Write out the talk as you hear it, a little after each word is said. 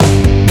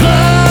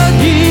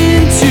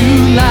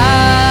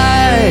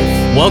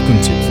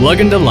Welcome to Plug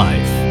into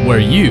Life, where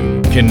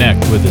you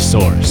connect with the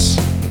source.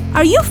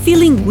 Are you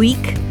feeling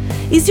weak?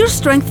 Is your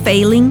strength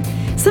failing?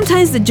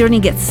 Sometimes the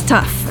journey gets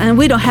tough and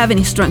we don't have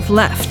any strength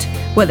left,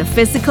 whether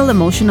physical,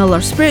 emotional,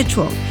 or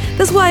spiritual.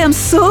 That's why I'm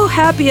so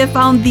happy I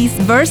found these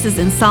verses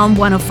in Psalm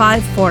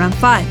 105, 4 and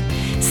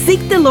 5.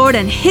 Seek the Lord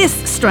and His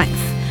strength.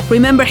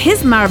 Remember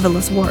His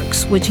marvelous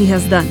works, which He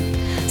has done.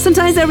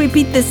 Sometimes I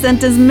repeat this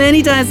sentence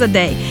many times a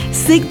day.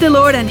 Seek the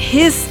Lord and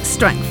His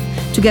strength.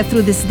 To get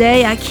through this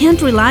day, I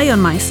can't rely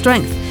on my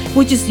strength,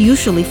 which is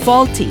usually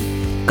faulty.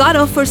 God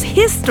offers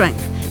His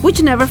strength,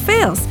 which never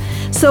fails.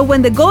 So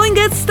when the going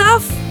gets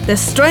tough, the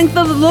strength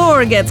of the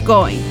Lord gets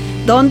going.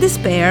 Don't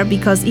despair,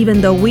 because even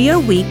though we are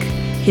weak,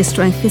 His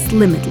strength is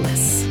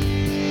limitless.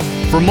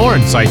 For more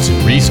insights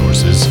and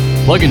resources,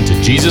 plug into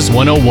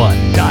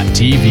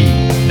Jesus101.tv.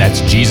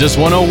 That's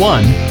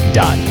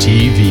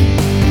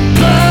Jesus101.tv.